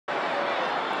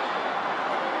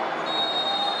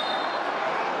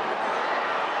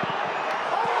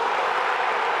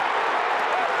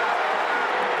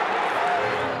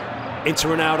Into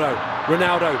Ronaldo.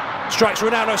 Ronaldo strikes,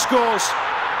 Ronaldo scores.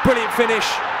 Brilliant finish.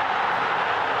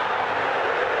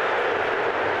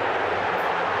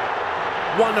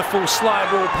 Wonderful slide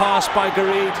ball pass by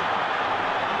Giroud.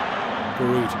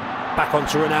 Giroud back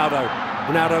onto Ronaldo.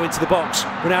 Ronaldo into the box.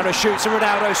 Ronaldo shoots and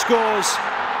Ronaldo scores.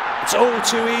 It's all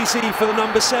too easy for the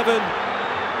number 7.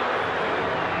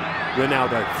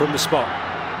 Ronaldo from the spot.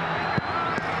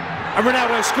 And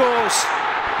Ronaldo scores.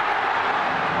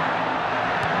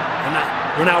 And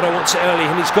Ronaldo wants it early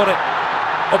and he's got it.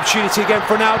 Opportunity again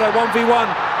for Ronaldo, 1v1.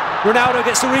 Ronaldo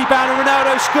gets the rebound and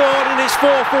Ronaldo scored, and it's 4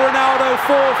 for Ronaldo,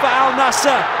 4 for Al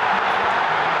Nassr.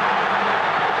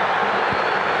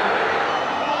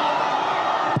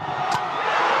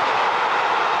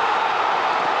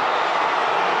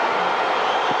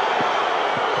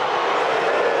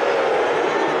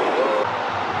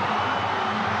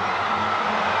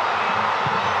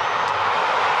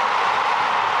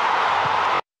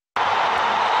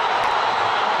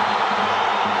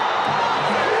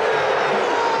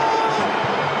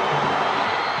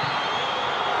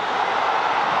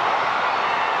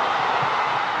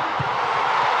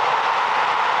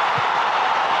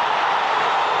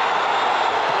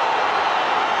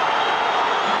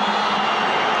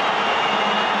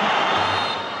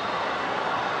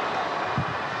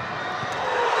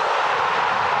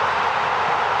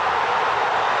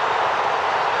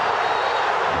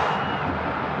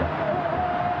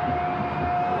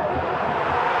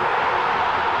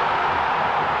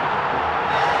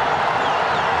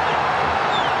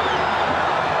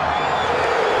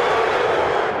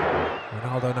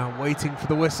 Ronaldo now waiting for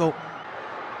the whistle.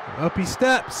 Up he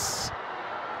steps.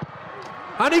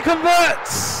 And he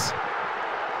converts!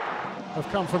 Have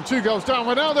come from 2 goals down,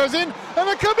 Ronaldo's in, and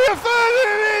there could be a third,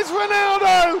 and it is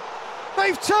Ronaldo!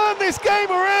 They've turned this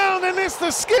game around, and it's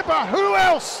the skipper, who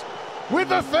else, with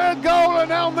the 3rd goal,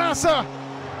 and Al Nassr.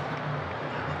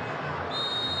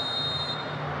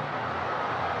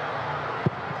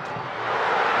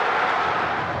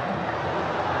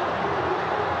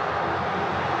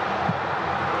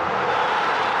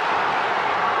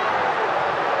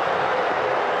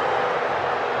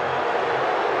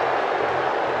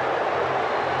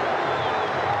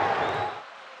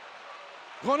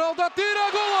 Ronaldo tira,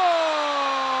 golo!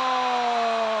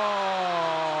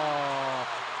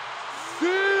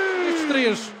 Estes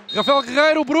 3, Rafael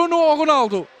Guerreiro, Bruno ou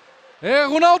Ronaldo? É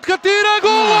Ronaldo que atira,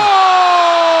 golo!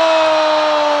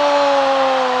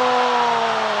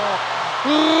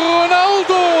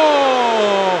 Ronaldo!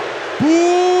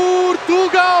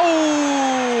 Portugal!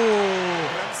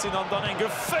 En dan een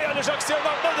gefährliche actie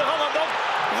nach de ran en dan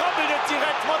rabbelt het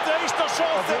direct met de eerste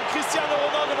chance en Cristiano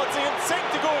Ronaldo met zijn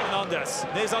 10e goal. Hernandez,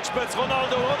 nees aan spits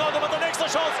Ronaldo, Ronaldo met een extra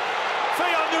chance.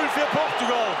 4-0 voor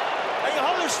Portugal. Een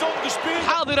halve stunde gespeeld.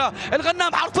 حاضرة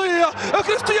الغنام عرضية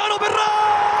كريستيانو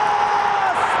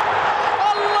بالراس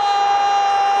الله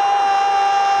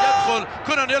يدخل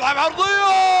كونان يلعب عرضية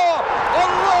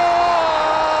الله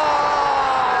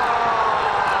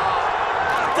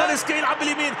تاليسكا يلعب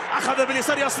باليمين أخذ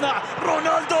باليسار يصنع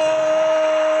رونالدو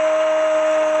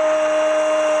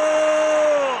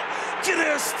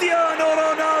كريستيانو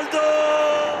رونالدو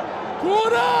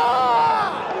كرة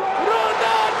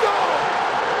رونالدو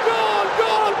جول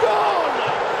جول جول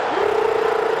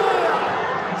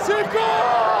سيكول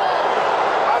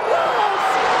الراس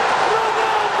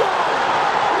رونالدو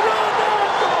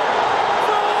رونالدو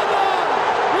فانا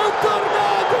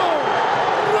التورنادو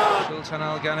Sultan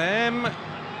Al Ghanem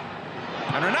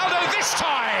and Ronaldo this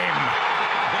time.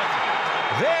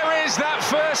 There is that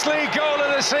first league goal of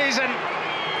the season.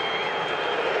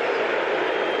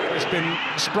 It's been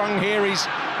sprung here, he's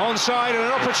onside and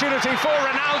an opportunity for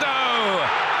Ronaldo.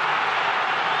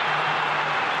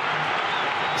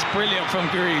 It's brilliant from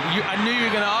Giroud. I knew you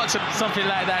were going to answer something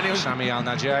like that. It was Sami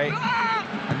Al-Najai,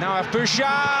 and now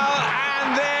Bouchal, and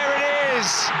there it is.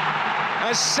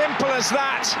 As simple as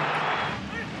that.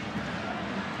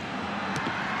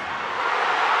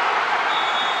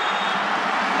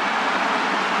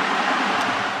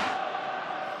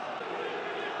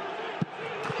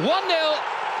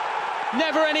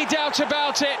 Never any doubt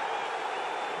about it.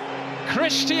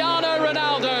 Cristiano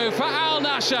Ronaldo for Al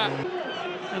Nassr.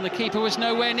 And the keeper was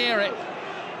nowhere near it.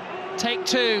 Take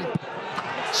 2.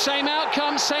 Same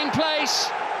outcome, same place.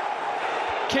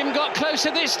 Kim got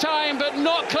closer this time, but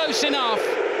not close enough.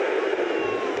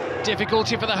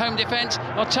 Difficulty for the home defence.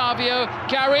 Otavio,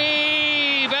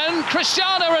 Garib, and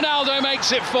Cristiano Ronaldo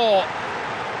makes it 4.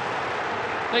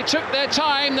 They took their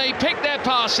time, they picked their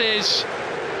passes,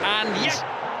 and yes.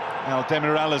 Now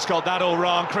Demirela's got that all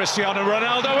wrong. Cristiano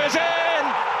Ronaldo is in!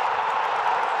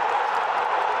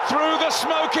 through the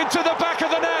smoke into the back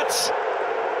of the net.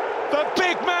 The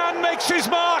big man makes his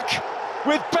mark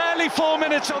with barely 4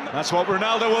 minutes on. That's what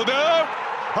Ronaldo will do.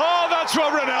 Oh, that's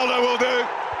what Ronaldo will do.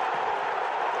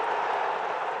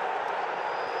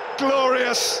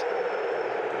 Glorious.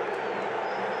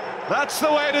 That's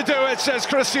the way to do it, says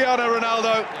Cristiano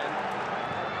Ronaldo.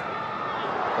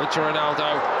 Into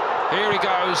Ronaldo. Here he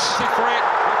goes. For it.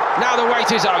 Now the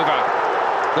wait is over.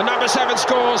 The number 7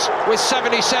 scores with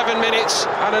 77 minutes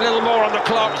and a little more on the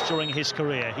clock. During his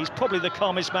career, he's probably the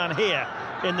calmest man here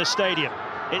in the stadium.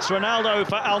 It's Ronaldo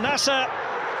for Al Nassr,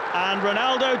 and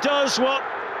Ronaldo does what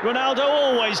Ronaldo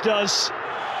always does.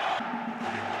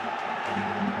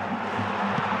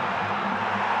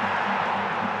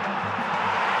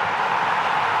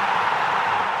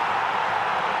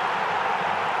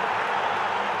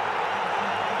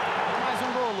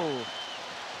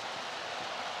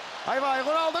 Aí vai,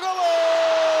 Ronaldo, golo!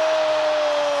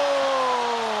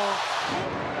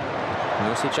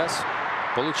 Ну, сейчас,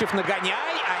 получив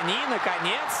нагоняй, они,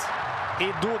 наконец,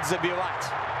 идут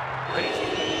забивать.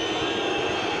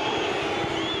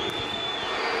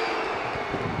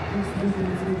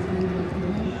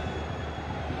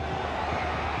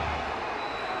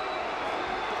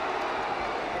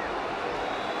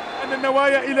 أن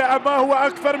النوايا إلى ما هو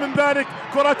أكثر من ذلك.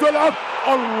 كرة تلعب.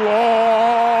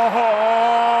 الله!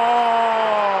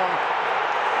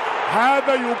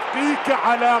 هذا يبقيك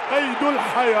على قيد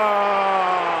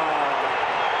الحياة،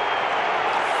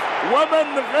 ومن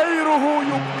غيره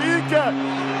يبقيك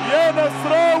يا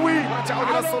نصراوي. تعود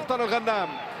إلى السلطان الغنام،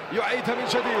 يعيدها من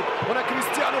جديد. هنا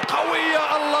كريستيانو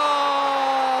قوية.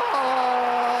 الله!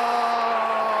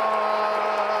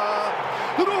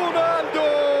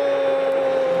 رونالدو!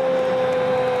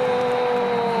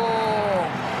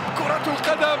 كرة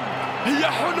القدم هي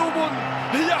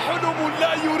حلم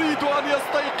لا يريد أن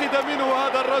يستيقظ منه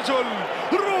هذا الرجل.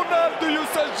 رونالدو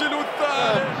يسجل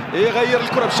الثالث، يغير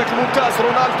الكرة بشكل ممتاز.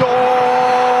 رونالدو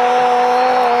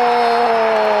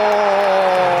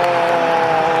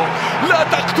لا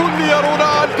تقتلني يا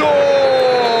رونالدو.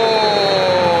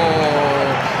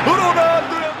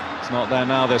 It's not there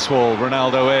now, this wall.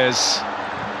 Ronaldo is.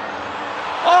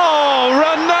 Oh,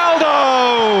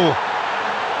 Ronaldo!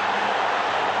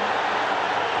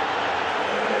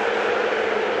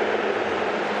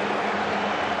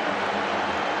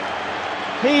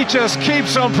 He just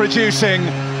keeps on producing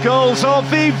goals of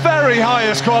the very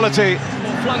highest quality.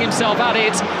 Flung himself at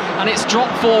it, and it's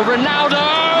dropped for Ronaldo,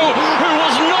 who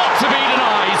was not to be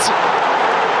denied.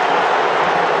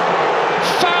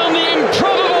 Found the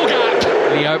improbable gap.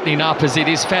 The opening up as it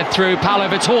is fed through. Paulo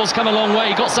Vitor's come a long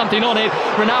way, got something on it.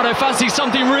 Ronaldo fancies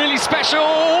something really special.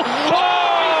 Oh,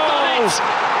 he's done it!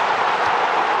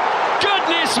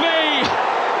 Goodness me!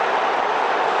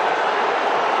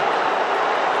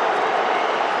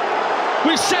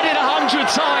 We've said it 100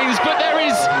 times, but there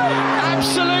is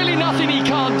absolutely nothing he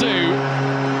can't do.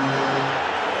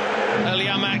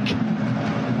 Eliamak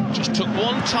just took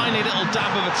one tiny little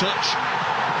dab of a touch.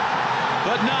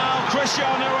 But now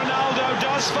Cristiano Ronaldo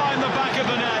does find the back of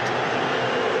the net.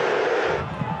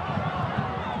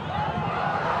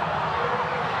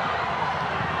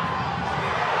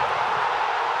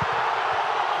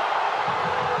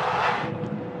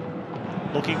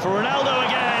 Looking for Ronaldo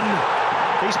again.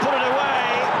 He's put it away.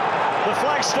 The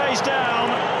flag stays down.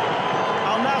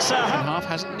 Al Nassr Half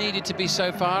hasn't needed to be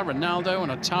so far. Ronaldo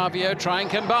and Otavio try and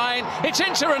combine. It's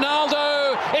into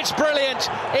Ronaldo. It's brilliant.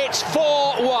 It's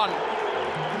 4-1.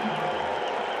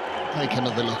 Take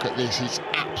another look at this. It's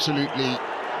absolutely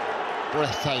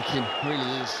breathtaking, really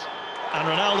is. And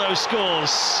Ronaldo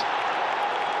scores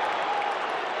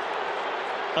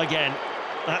again.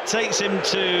 That takes him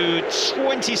to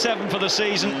 27 for the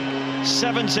season,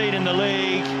 17 in the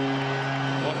league.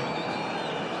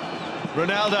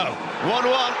 Ronaldo,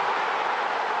 1-1.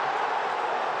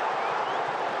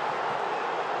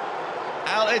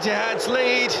 Al Ittihad's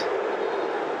lead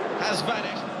has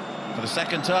vanished. For the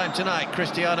second time tonight,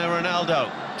 Cristiano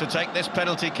Ronaldo to take this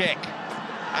penalty kick.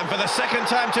 And for the second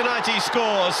time tonight, he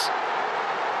scores.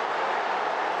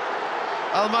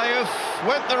 Al Mayouf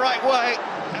went the right way.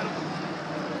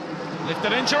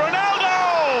 Lifted into Ronaldo!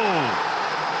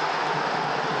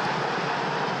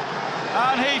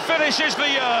 And he finishes the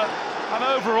year. And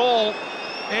overall,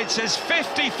 it's his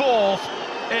 54th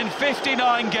in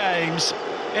 59 games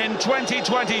in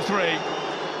 2023.